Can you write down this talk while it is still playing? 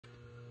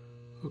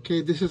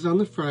Okay, this is on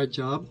the Fry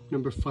job,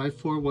 number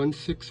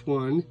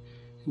 54161,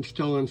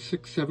 installed on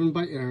 6.7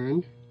 by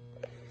Aaron.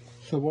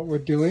 So what we're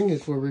doing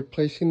is we're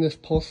replacing this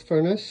pulse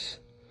furnace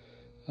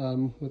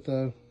with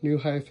a new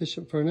high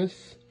efficient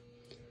furnace.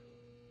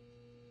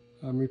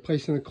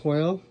 Replacing the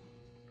coil,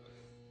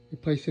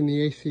 replacing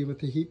the AC with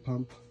the heat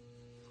pump.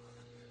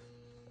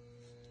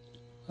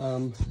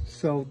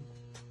 So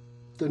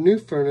the new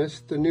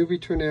furnace, the new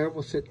return air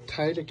will sit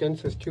tight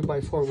against this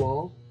 2x4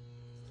 wall.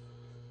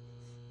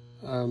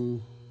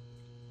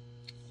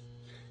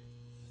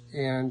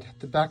 And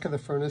the back of the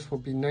furnace will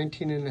be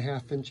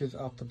 19.5 inches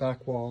off the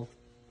back wall.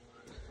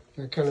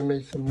 I kind of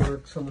made some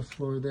marks on the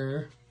floor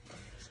there.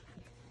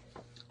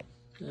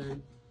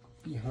 And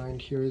behind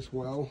here as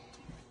well.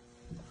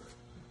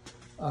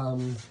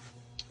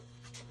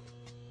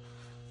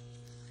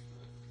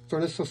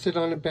 Furnace will sit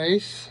on a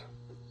base,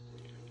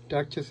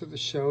 deck just as it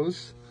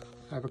shows.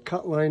 I have a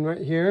cut line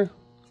right here.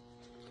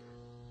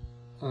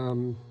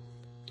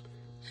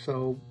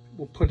 So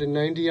we'll put a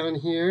 90 on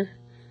here,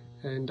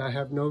 and I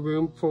have no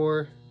room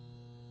for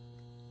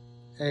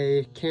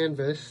a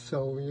canvas,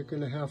 so you're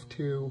going to have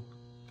to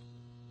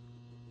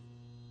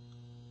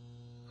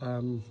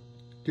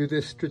do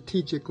this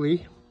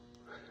strategically.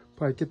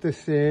 Probably get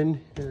this in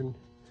and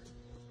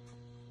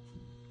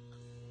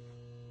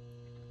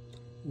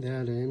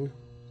that in.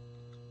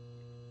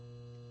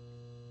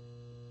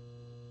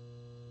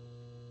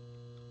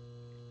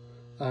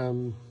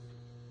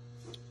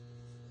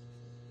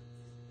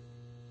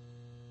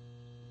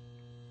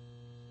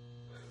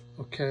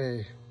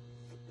 Okay.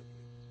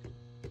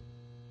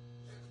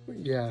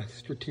 Yeah,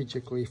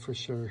 strategically for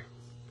sure.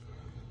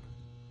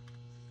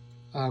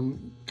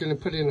 I'm going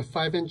to put in a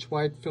 5-inch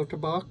wide filter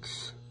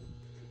box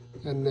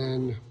and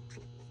then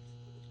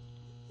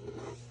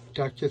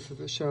deck just as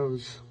it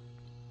shows.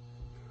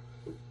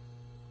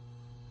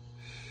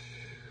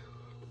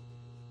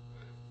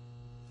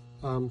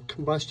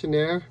 Combustion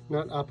air,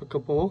 not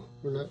applicable.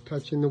 We're not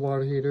touching the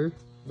water heater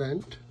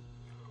vent.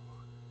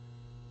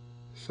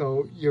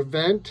 So your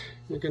vent,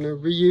 you're going to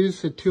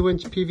reuse the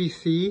 2-inch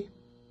PVC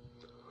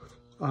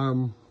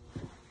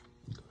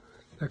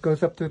that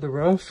goes up through the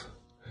roof,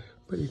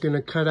 but you're going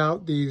to cut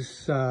out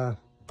these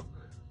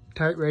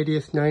tight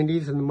radius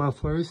 90s in the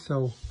mufflers.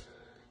 So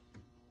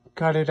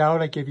cut it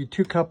out. I gave you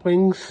 2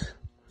 couplings.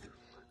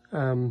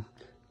 You're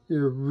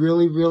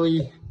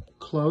really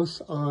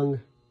close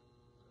on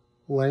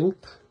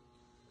length,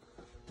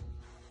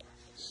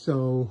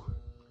 so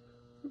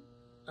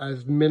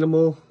as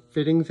minimal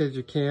fittings as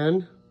you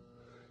can,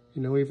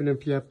 you know, even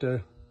if you have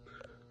to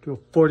do a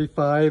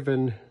 45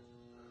 and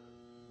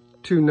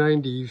 2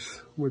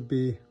 90s would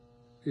be,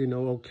 you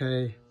know,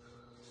 okay.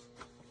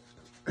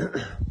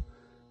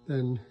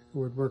 Then it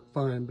would work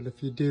fine. But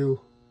if you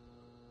do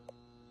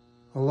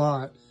a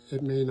lot,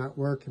 it may not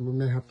work and we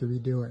may have to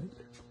redo it.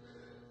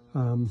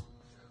 On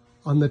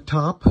the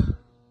top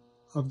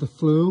of the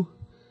flue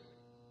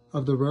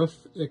of the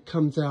roof, it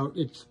comes out,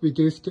 it's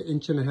reduced to 1.5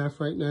 inches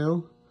right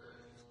now.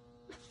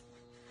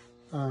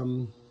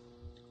 I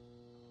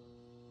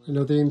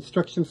know the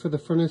instructions for the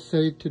furnace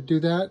say to do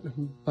that,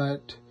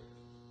 but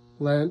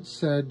Lance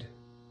said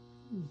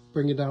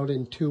bring it out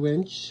in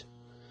 2-inch.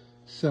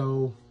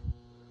 So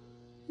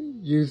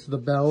use the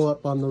bell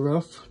up on the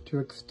roof to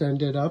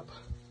extend it up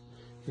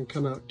and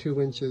come out 2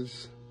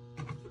 inches.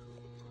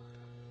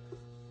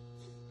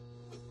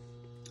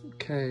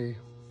 Okay.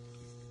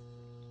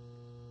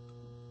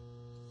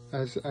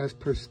 As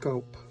per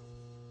scope.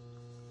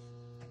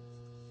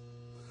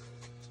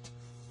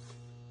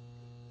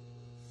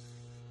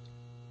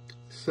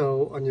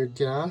 So on your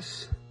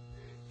gas,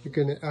 you're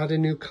going to add a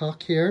new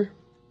cock here,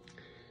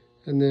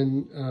 and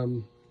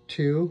then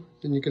 2.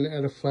 Then you're going to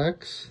add a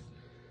flex,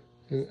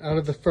 and out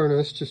of the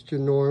furnace, just your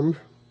norm,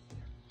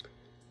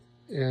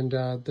 and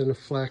then a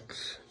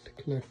flex to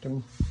connect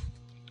them.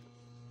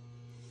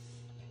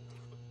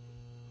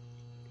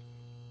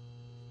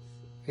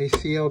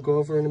 AC I'll go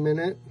over in a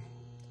minute.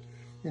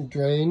 And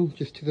drain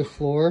just to the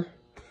floor.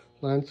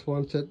 Lance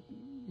wants it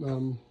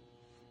run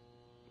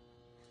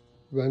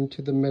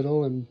to the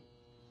middle and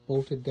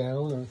bolted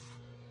down,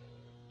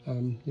 or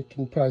you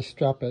can probably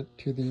strap it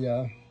to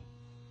the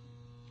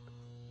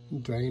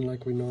drain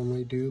like we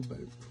normally do, but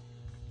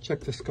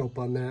check the scope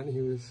on that. He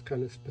was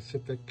kind of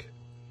specific.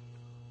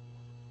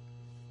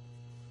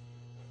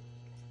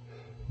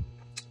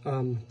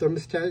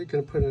 Thermostat, you're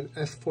going to put an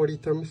S40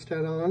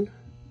 thermostat on.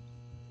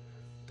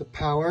 The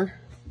power.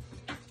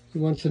 He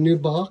wants a new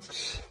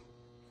box,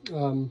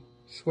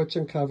 switch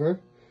and cover.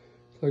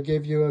 So I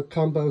gave you a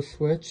combo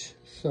switch,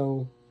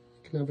 so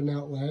you can have an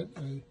outlet.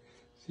 I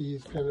see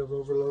he's kind of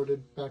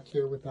overloaded back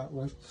here with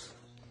outlets.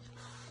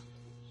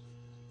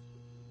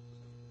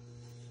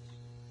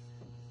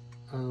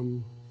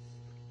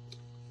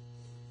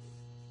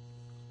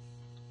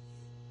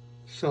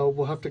 So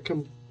we'll have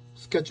to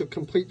schedule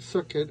complete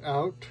circuit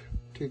out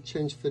to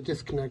change the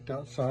disconnect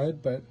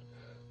outside, but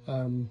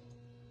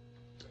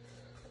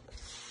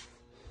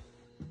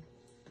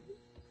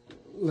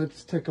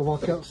let's take a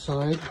walk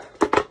outside.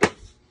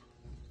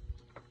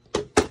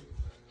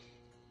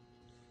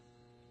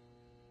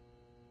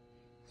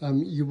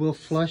 You will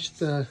flush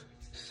the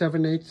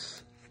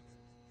 7/8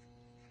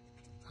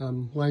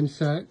 line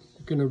set.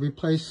 You're going to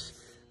replace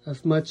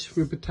as much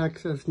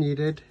Rubatex as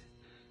needed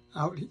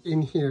out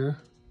in here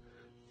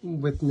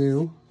with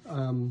new.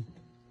 You're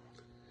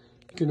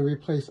going to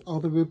replace all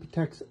the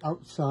Rubatex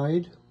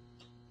outside.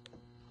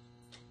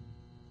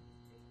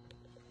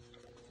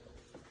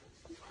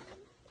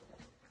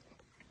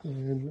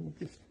 And let me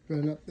just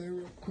run up there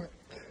real quick.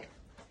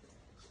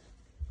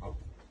 Oh.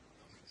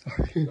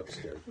 Sorry,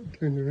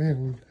 turn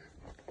around.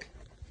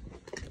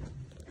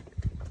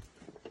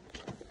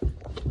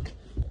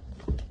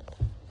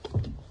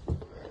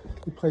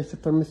 Replace the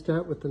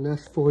thermostat with an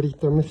S40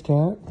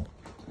 thermostat.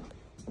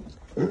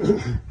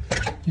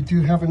 You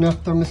do have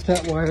enough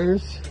thermostat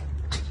wires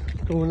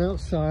going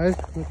outside.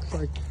 Looks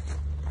like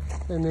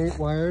N8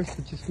 wires,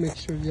 so just make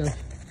sure you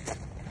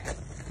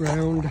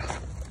ground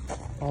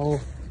all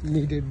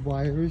needed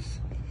wires.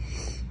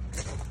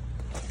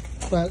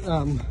 But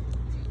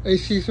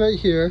AC's right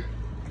here.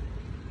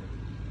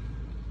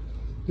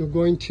 You're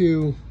going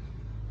to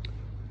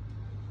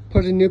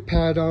put a new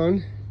pad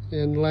on,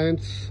 and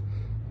Lance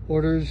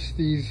orders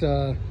these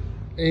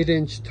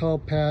 8-inch tall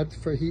pads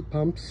for heat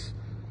pumps.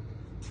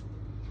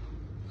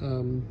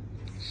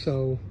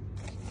 So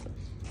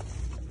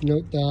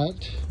note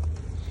that.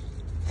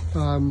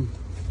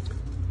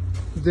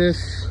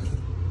 This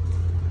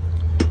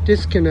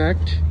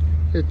disconnect,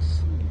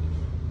 it's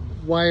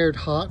wired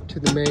hot to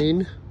the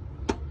main.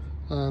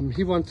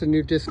 He wants a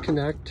new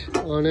disconnect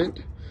on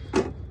it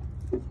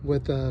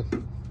with a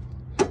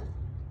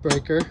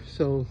breaker.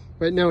 So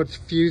right now it's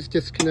fuse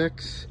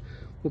disconnects.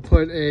 We'll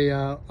put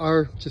a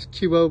just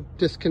QO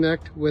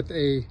disconnect with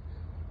a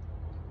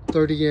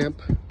 30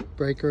 amp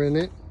breaker in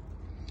it.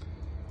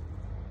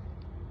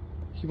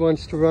 He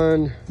wants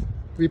to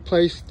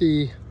replace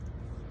the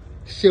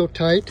seal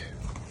tight,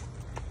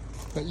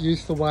 but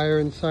use the wire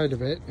inside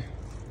of it,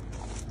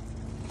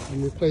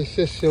 and replace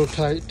this seal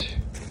tight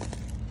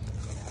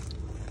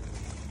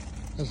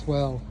as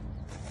well.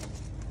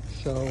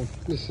 So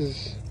this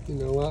is, you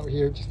know, out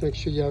here, just make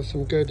sure you have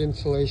some good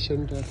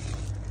insulation to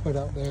put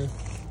out there.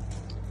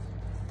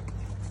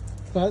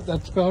 But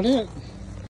that's about it.